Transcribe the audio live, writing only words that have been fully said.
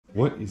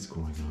What is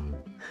going on?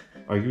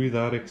 Are you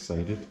that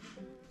excited?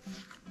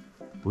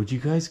 What'd you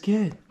guys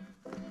get?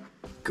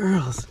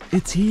 Girls,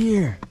 it's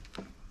here!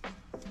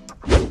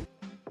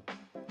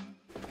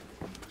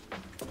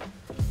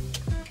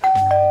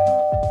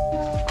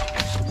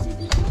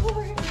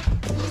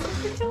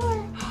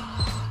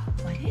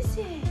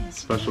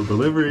 Special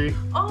delivery.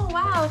 Oh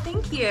wow,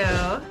 thank you.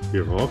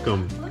 You're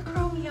welcome. Look,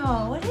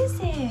 Romeo, what is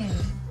it?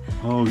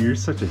 Oh, you're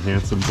such a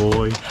handsome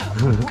boy.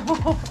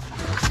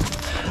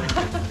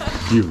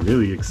 You're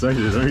really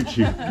excited, aren't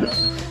you?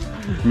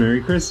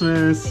 Merry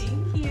Christmas.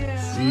 Thank you.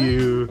 See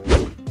you.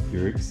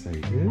 You're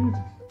excited? Oh,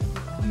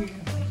 you're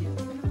gonna bite it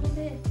a little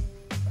bit.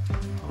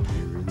 Oh,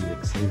 you're really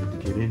excited to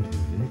get into it,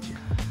 aren't you?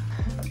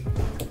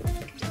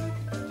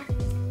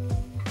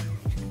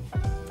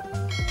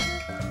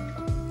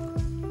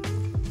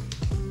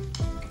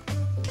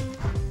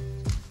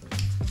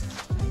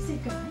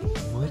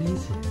 What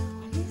is it?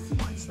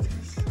 What's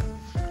this?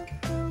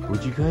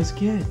 What'd you guys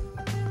get?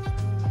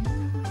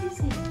 What is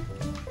it?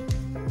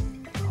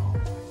 Oh.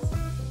 What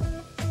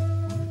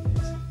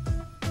is it?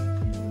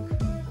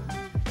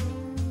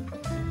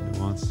 It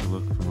wants to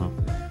look from up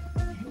there.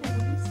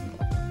 What is it?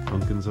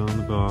 Pumpkin's on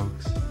the box.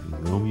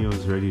 And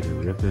Romeo's ready to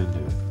rip into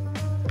it.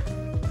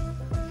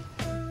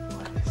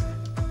 What is it?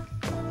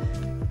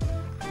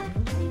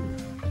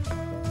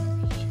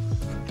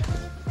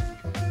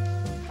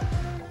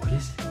 What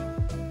is it?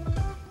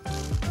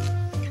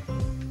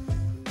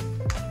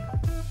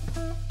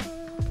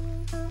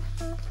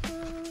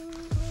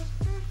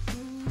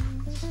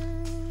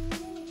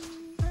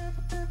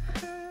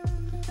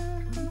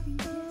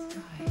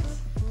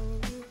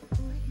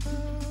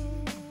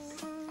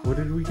 What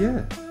did we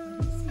get?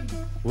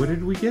 What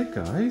did we get,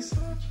 guys?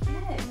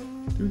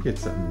 Did we get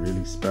something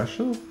really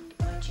special?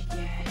 What'd you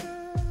get?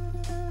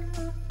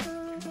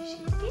 Can we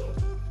shake it?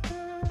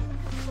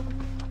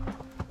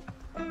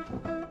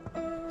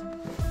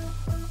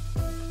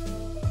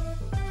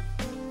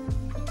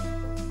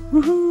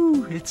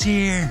 Woohoo! It's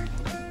here!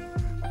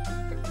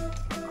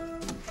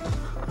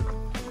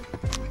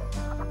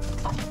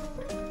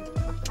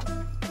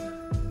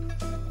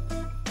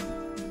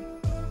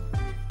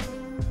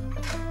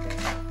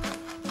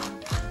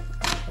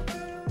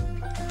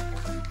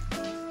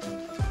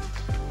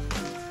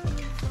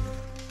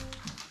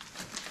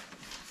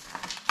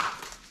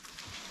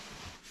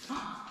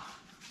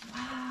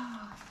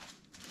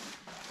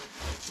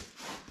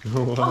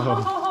 Oh,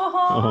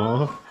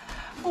 wow.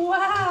 Oh,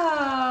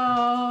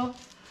 wow.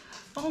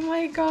 Oh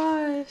my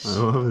gosh. I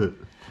love it.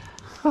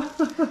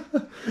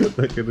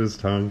 Look at his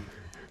tongue.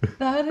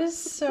 That is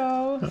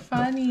so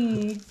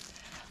funny.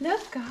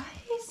 Look,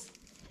 guys.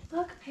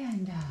 Look,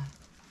 Panda.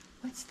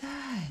 What's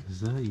that?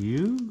 Is that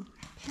you?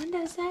 Panda,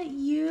 is that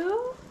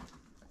you?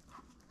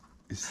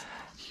 Is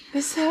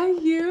Is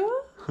that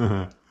you?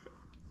 that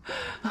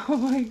Oh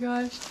my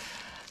gosh.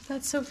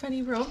 That's so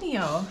funny,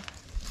 Romeo.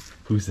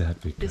 Who's that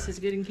big guy? This is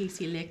good in case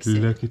he licks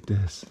it. Look at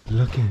this.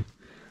 Look at.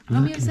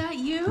 Romeo, is that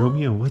you?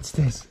 Romeo, what's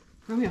this?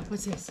 Romeo,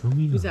 what's this?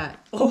 Romeo. Who's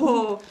that?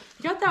 Oh,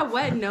 you got that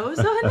wet nose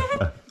on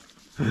it?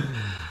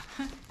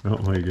 Oh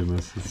my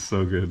goodness, it's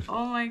so good.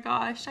 Oh my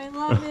gosh, I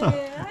love it. I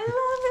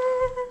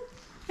love it.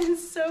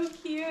 It's so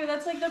cute.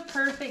 That's like the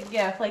perfect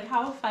gift. Like,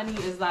 how funny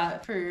is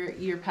that for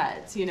your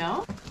pets, you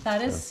know?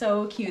 That is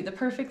so cute. The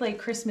perfect like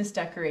Christmas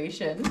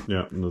decoration.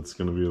 Yeah, and that's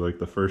gonna be like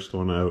the first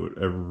one out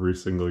every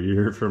single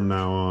year from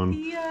now on.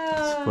 Yeah.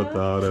 Let's put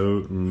that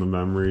out and the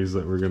memories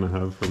that we're gonna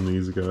have from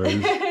these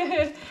guys.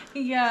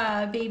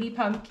 Yeah, baby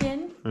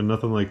pumpkin. And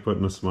nothing like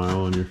putting a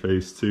smile on your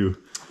face too.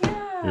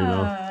 Yeah. You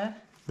know?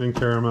 And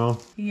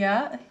Caramel.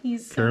 Yeah,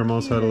 he's so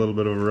Caramel's cute. had a little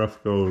bit of a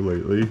rough go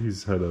lately.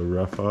 He's had a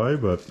rough eye,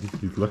 but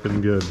he's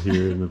looking good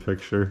here in the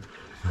picture.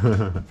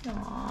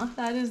 Aw,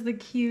 that is the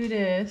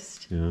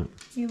cutest. Yeah.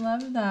 We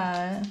love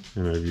that.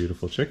 And our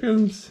beautiful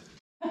chickens.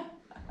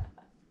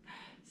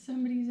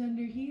 Somebody's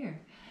under here.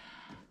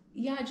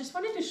 Yeah, I just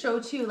wanted to show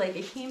too, like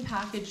it came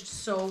packaged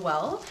so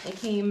well. It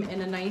came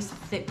in a nice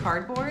thick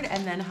cardboard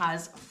and then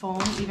has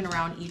foam even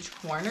around each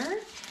corner.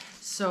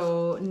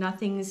 So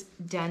nothing's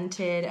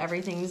dented,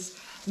 everything's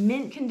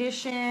mint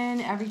condition,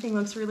 everything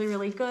looks really,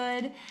 really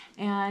good.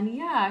 And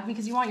yeah,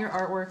 because you want your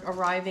artwork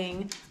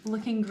arriving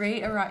looking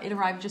great. It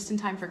arrived just in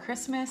time for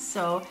Christmas,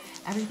 so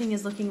everything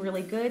is looking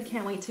really good.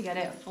 Can't wait to get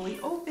it fully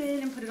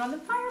open and put it on the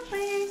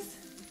fireplace.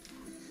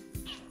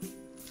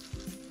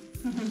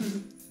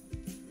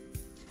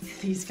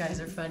 These guys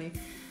are funny.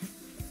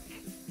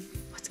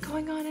 What's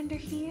going on under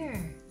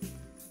here?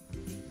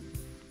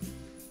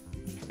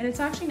 And it's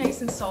actually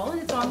nice and solid.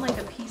 It's on like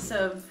a piece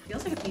of,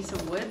 feels like a piece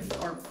of wood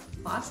or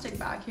plastic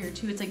back here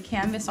too. It's like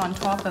canvas on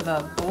top of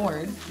a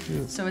board.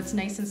 Yeah. So it's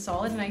nice and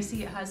solid, and I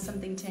see it has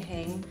something to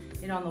hang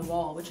it on the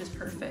wall, which is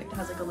perfect. It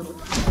has like a little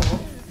keyhole,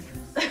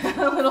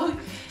 a little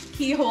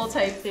keyhole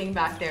type thing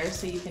back there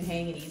so you can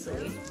hang it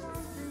easily.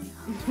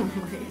 Oh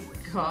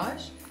my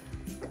gosh.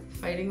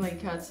 Fighting like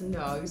cats and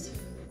dogs.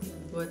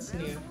 What's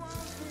new?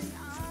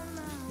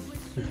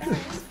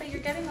 Yes, but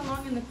you're getting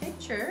along in the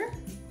picture.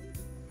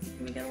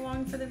 Can we get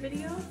along for the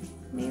video?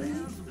 Maybe?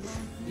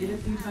 Did it a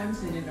few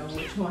times, I didn't know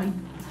which one.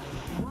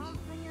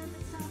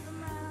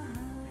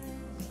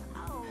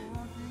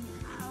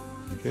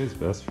 You guys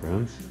best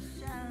friends?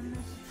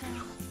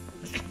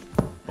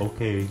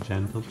 Okay,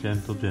 gentle,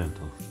 gentle,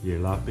 gentle. You're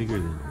a lot bigger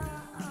than her.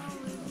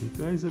 You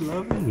guys are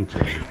loving each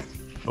other.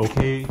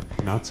 Okay,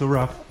 not so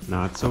rough,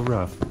 not so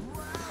rough.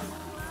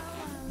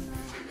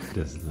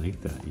 Doesn't like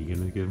that. You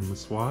gonna give him a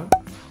swat?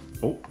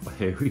 Oh,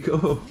 here we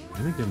go.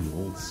 I'm gonna give him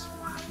old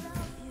swat.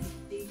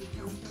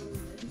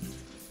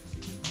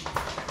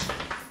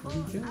 What do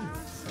you got?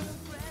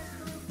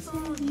 Is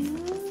that you?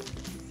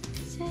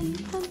 Is that you,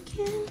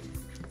 pumpkin?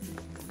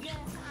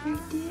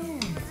 Right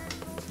there.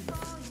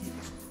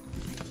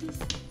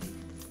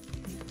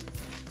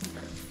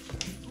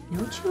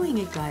 No chewing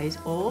it, guys.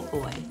 Oh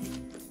boy.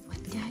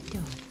 What'd that do?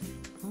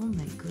 Oh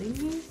my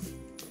goodness.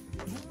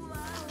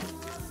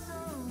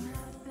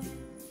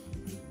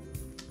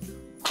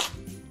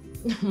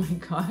 Oh my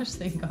gosh,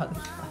 thank God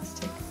it's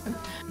plastic.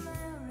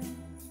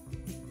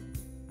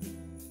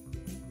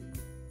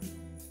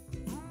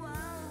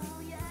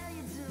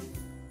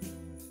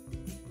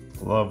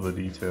 Love the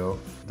detail.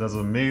 Does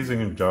an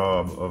amazing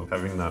job of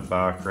having that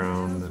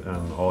background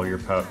and all your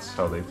pets,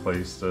 how they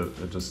placed it.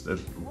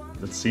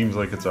 It seems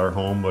like it's our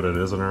home, but it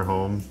isn't our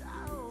home.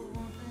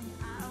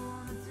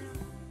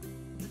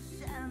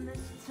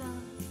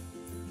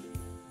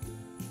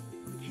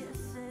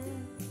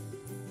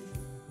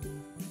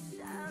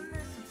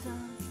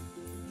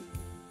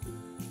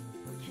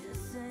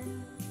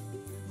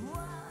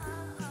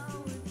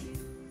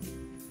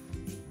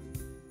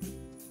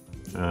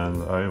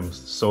 And I am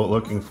so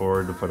looking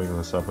forward to putting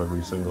this up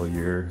every single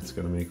year. It's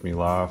going to make me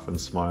laugh and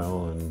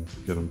smile and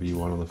going to be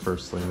one of the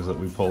first things that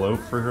we pull out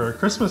for our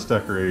Christmas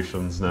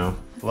decorations now.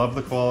 Love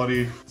the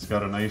quality. It's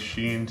got a nice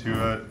sheen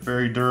to it.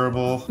 Very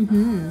durable.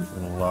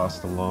 It'll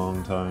last a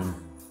long time.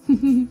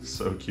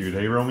 So cute.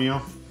 Hey, Romeo?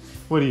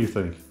 What do you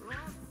think?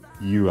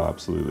 You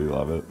absolutely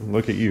love it.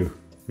 Look at you.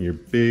 Your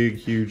big,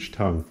 huge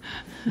tongue.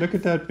 Look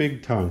at that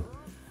big tongue.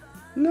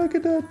 Look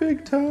at that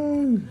big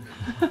tongue.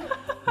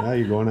 Now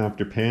you're going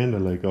after Panda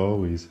like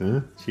always,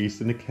 huh?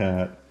 Chasing the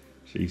cat.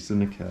 Chasing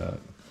the cat.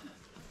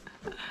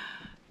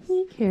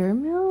 Hey,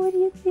 Caramel, what do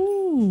you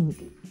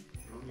think?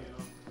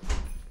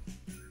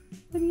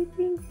 What do you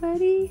think,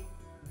 buddy?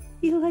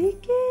 You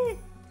like it?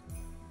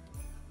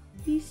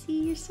 Do you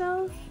see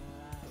yourself?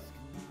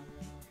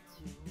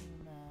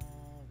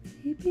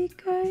 Hey,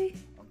 big guy.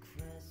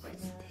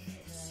 What's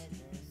this?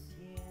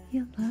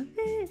 You love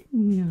it?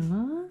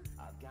 Yeah.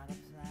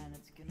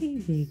 Hey,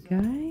 big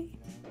guy.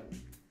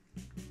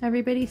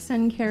 Everybody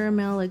send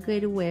Caramel a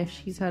good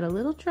wish. He's had a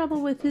little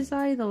trouble with his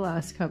eye the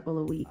last couple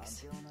of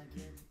weeks.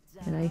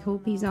 And I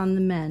hope he's on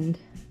the mend.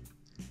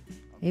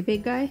 Hey,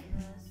 big guy.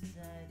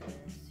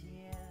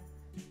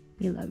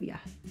 We love ya.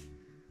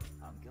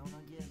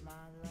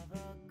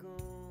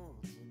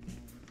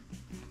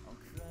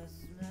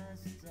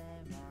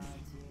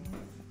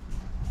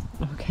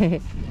 Okay,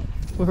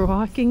 we're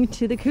walking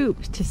to the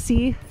coop to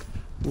see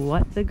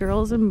what the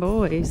girls and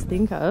boys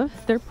think of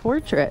their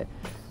portrait.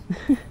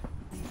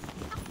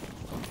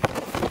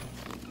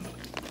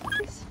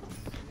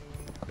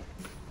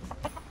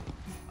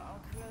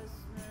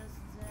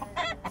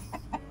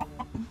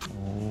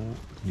 Oh,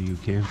 you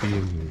can't be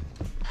in here.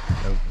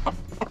 Nope.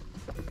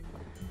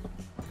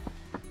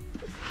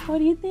 What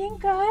do you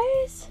think,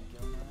 guys?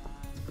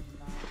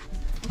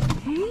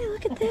 Hey,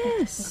 look at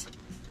this.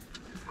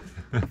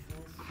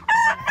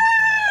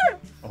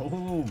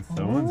 Oh,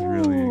 someone's really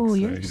excited. Oh,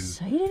 you're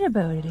excited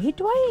about it, eh,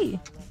 Dwight?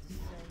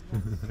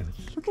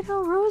 Look at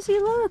how Rosie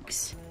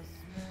looks.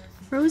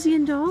 Rosie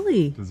and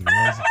Dolly. Does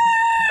Rosie...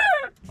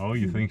 Oh,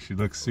 you think she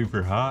looks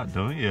super hot,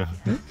 don't you?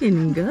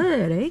 Looking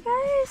good, eh,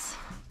 guys?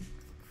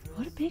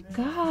 What a big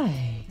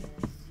guy.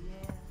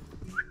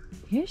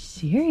 You're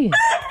serious.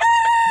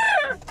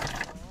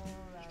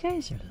 You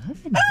guys are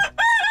loving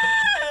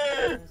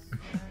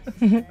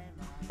it.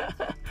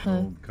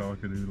 Old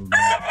cockadoodle.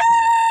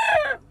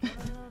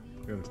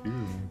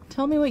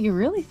 Tell me what you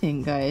really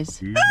think,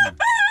 guys.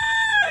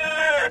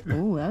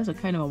 Oh, that was a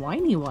kind of a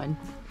whiny one.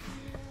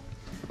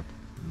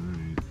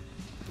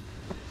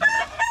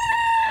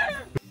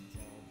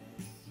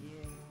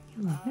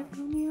 You love it,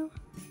 Romeo?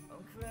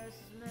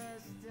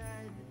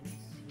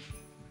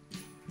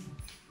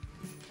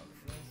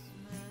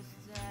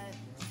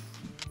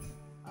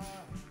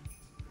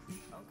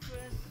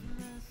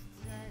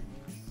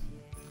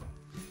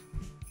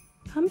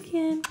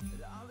 Pumpkin.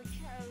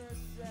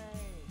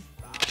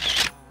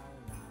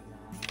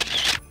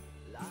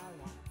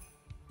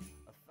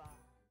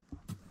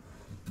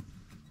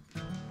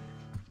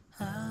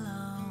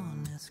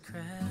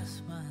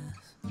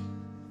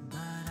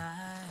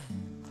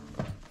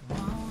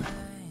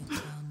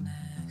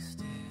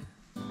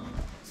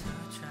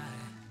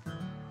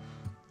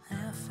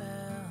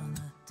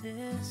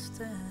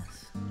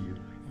 Distance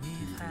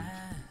we've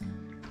had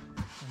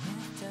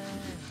with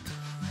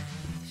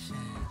decorations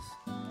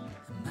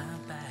in my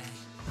bag.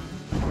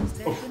 It's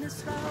taking it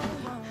slow,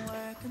 won't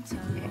work in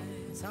time.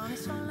 It's only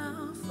so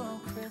long for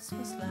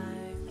Christmas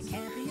lights. It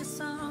can't be a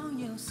song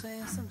you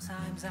sing.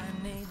 Sometimes I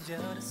need you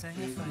to sing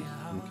it for your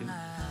whole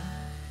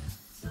life.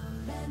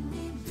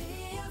 me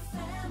be your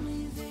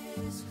family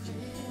this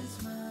Christmas.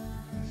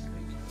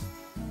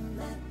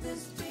 Let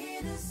this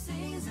be the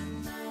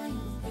season that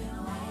you've been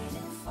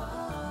waiting for.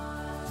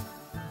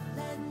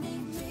 Let me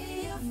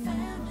be your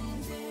family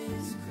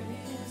this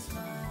Christmas.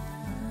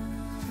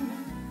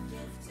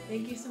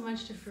 Thank you so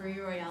much to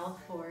FurryRoyal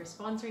for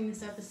sponsoring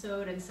this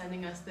episode and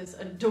sending us this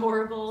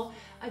adorable,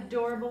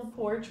 adorable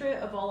portrait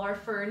of all our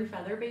fur and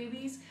feather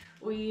babies.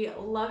 We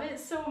love it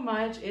so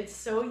much. It's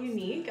so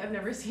unique. I've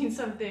never seen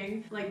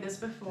something like this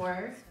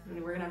before.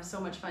 And we're gonna have so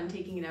much fun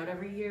taking it out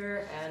every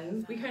year.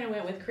 And we kind of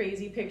went with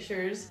crazy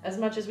pictures as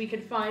much as we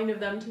could find of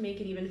them to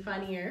make it even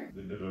funnier.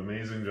 They did an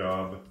amazing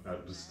job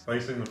at just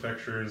placing the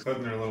pictures,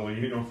 putting their little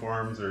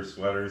uniforms, their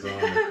sweaters on,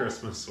 their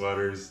Christmas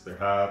sweaters, their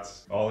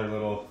hats, all their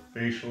little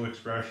facial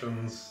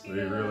expressions. They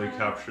really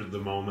captured the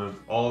moment.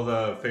 All of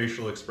the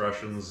facial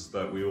expressions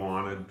that we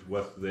wanted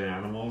with the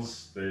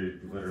animals, they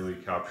literally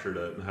captured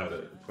it and had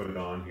it put it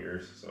on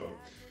here. So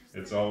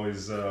it's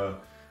always a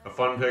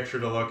fun picture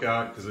to look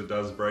at because it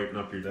does brighten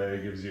up your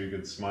day, gives you a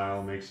good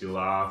smile, makes you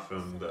laugh,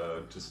 and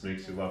just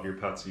makes you love your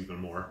pets even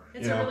more.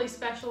 It's a really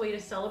special way to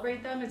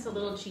celebrate them. It's a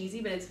little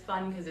cheesy, but it's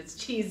fun because it's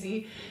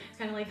cheesy. It's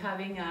kind of like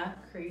having a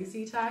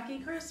crazy tacky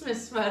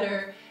Christmas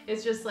sweater.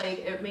 It's just like,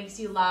 it makes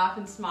you laugh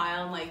and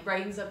smile and like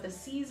brightens up the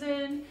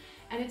season.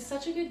 And it's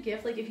such a good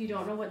gift, like if you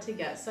don't know what to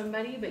get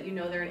somebody, but you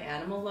know they're an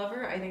animal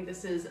lover, I think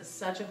this is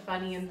such a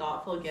funny and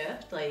thoughtful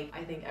gift. Like,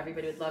 I think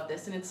everybody would love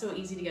this, and it's so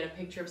easy to get a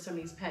picture of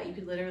somebody's pet. You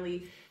could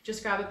literally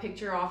just grab a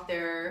picture off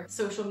their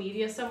social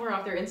media somewhere,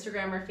 off their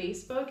Instagram or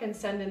Facebook, and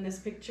send in this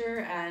picture,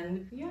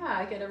 and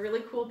yeah, get a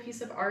really cool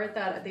piece of art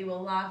that they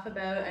will laugh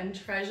about and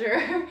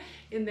treasure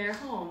in their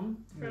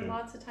home for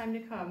lots of time to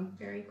come.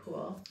 Very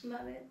cool.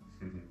 Love it.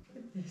 Look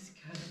at this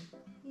guy.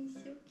 He's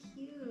so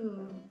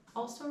cute.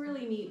 Also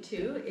really neat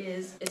too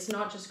is it's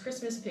not just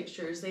Christmas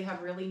pictures. They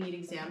have really neat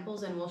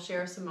examples, and we'll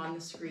share some on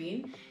the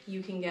screen.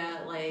 You can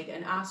get like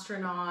an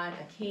astronaut,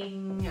 a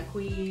king, a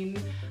queen,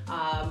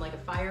 like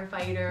a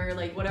firefighter,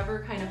 like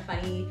whatever kind of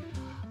funny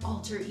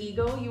alter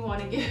ego you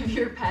want to give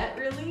your pet,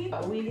 really.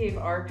 We gave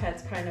our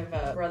pets kind of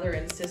a brother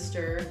and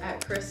sister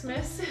at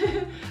Christmas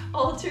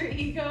alter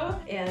ego,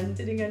 and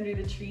sitting under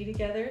the tree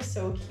together,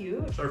 so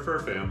cute. It's our fur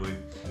family.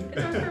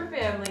 It's our fur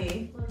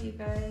family. Love you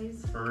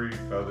guys. Furry,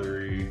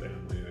 feathery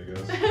family, I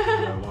guess. We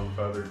have one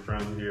feathered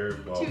friend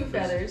here. Well, 2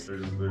 feathers.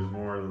 There's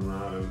more than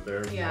that out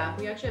there. Yeah,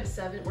 we actually have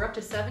 7. We're up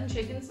to 7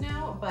 chickens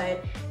now,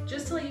 but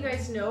just to let you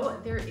guys know,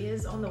 there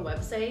is on the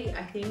website,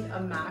 I think, a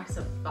max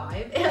of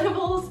 5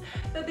 animals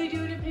that they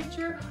do in a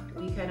picture.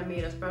 We kind of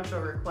made a special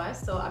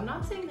request, so I'm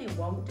not saying they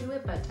won't do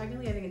it, but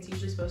technically I think it's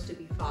usually supposed to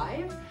be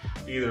 5.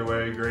 Either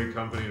way, great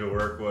company to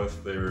work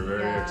with. They were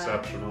very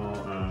exceptional,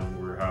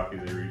 and we're happy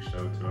they reached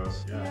out to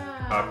us.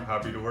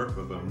 Happy to work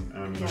with them,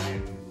 and I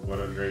mean, what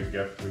a great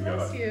gift we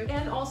got. You.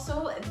 And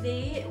also,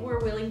 they were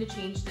willing to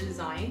change the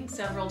design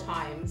several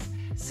times.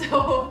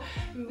 So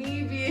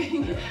me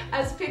being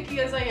as picky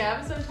as I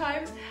am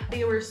sometimes,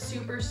 they were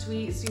super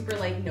sweet, super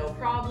like no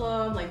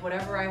problem, like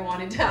whatever I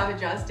wanted to have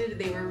adjusted,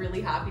 they were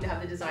really happy to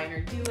have the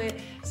designer do it.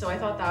 So I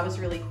thought that was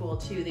really cool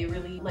too. They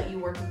really let you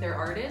work with their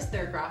artist,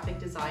 their graphic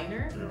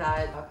designer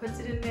that puts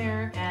it in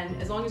there, and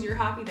as long as you're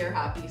happy, they're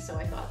happy. So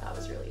I thought that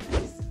was really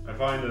nice. I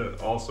find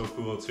it also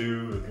cool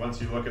too,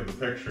 once you look at the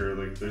picture,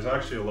 like there's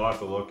actually a lot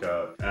to look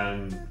at,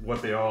 and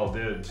what they all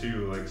did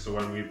too. Like, so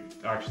when we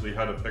actually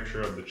had a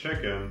picture of the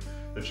chicken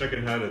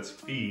had its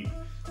feet,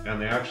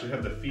 and they actually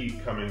had the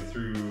feet coming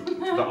through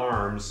the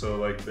arms, so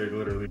like they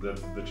literally,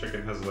 the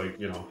chicken has like,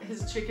 you know,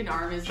 his chicken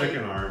arm is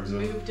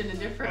moved in a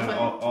different way.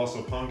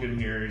 Also Pumpkin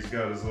here, he's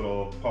got his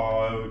little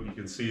paw out, you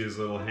can see his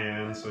little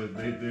hand, so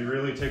they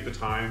really take the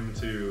time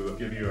to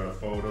give you a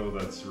photo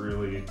that's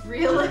really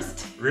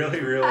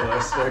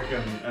realistic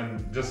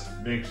and just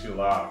makes you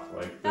laugh.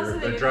 Like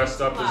they're dressed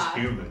up as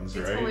humans,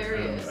 right?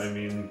 Hilarious. And I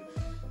mean,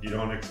 you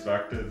don't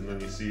expect it, and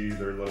then you see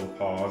their little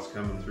paws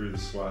coming through the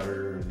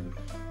sweater, and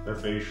their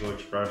facial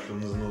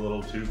expressions, and the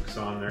little toques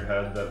on their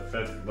head that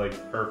fit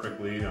like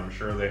perfectly. I'm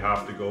sure they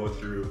have to go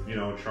through, you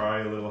know, try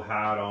a little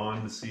hat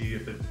on to see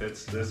if it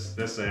fits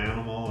this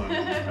animal,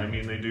 and I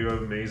mean, they do an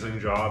amazing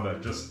job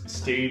at just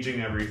staging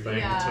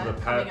everything to the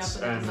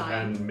pets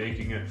and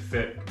making it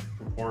fit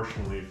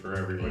proportionally for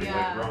everybody.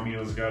 Like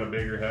Romeo's got a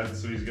bigger head,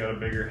 so he's got a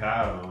bigger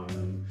hat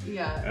on,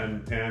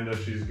 and Panda,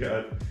 she's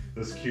got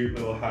this cute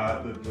little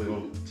hat that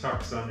little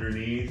tucks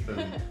underneath,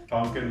 and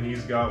Pumpkin,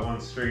 he's got one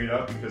straight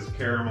up because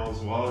Caramel's,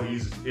 well,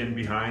 he's in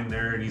behind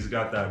there, and he's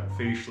got that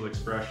facial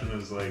expression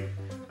as like,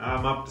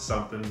 I'm up to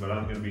something, but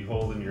I'm gonna be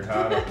holding your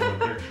hat up in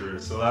the picture.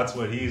 So that's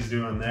what he's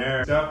doing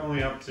there.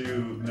 Definitely up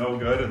to no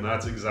good, and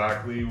that's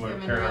exactly what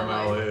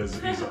Caramel is.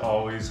 He's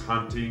always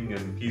hunting,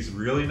 and he's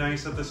really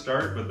nice at the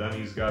start, but then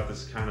he's got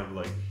this kind of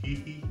like hee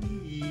hee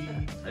hee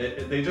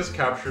They just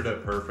captured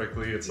it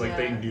perfectly. It's like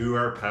they knew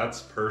our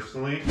pets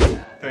personally.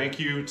 Thank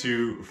you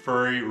to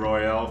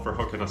FurryRoyal for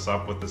hooking us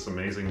up with this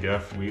amazing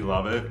gift. We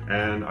love it,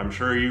 and I'm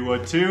sure you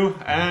would too.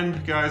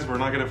 And guys, we're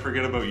not gonna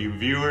forget about you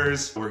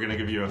viewers. We're gonna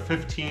give you a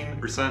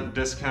 15%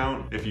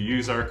 discount if you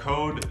use our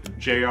code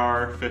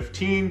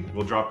JR15.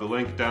 We'll drop the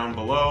link down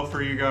below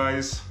for you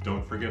guys.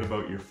 Don't forget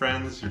about your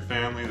friends, your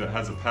family that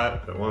has a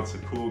pet that wants a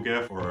cool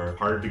gift or a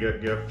hard to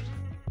get gift.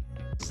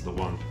 This is the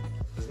one.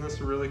 Isn't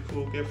this a really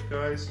cool gift,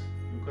 guys?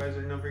 You guys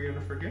are never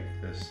gonna forget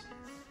this.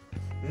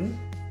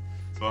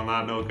 So on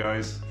that note,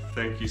 guys,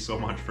 thank you so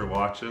much for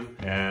watching,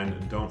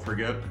 and don't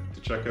forget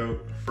to check out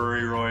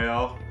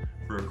FurryRoyal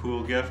for a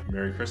cool gift.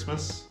 Merry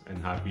Christmas and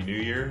Happy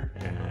New Year,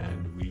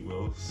 and we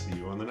will see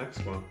you on the next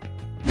one.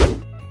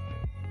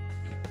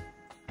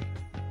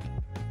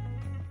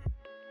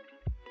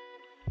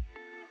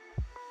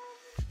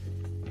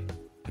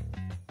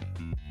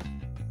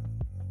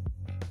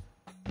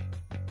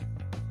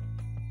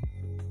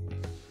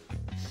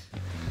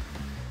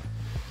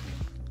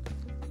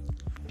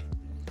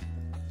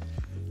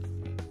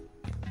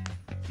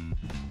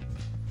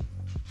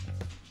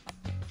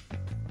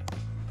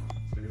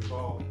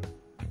 Ball.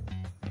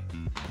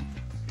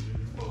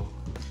 Ball.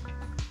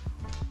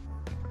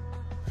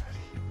 Ready?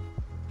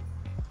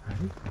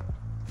 Ready?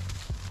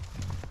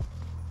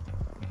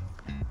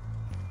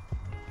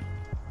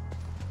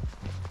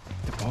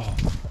 The ball.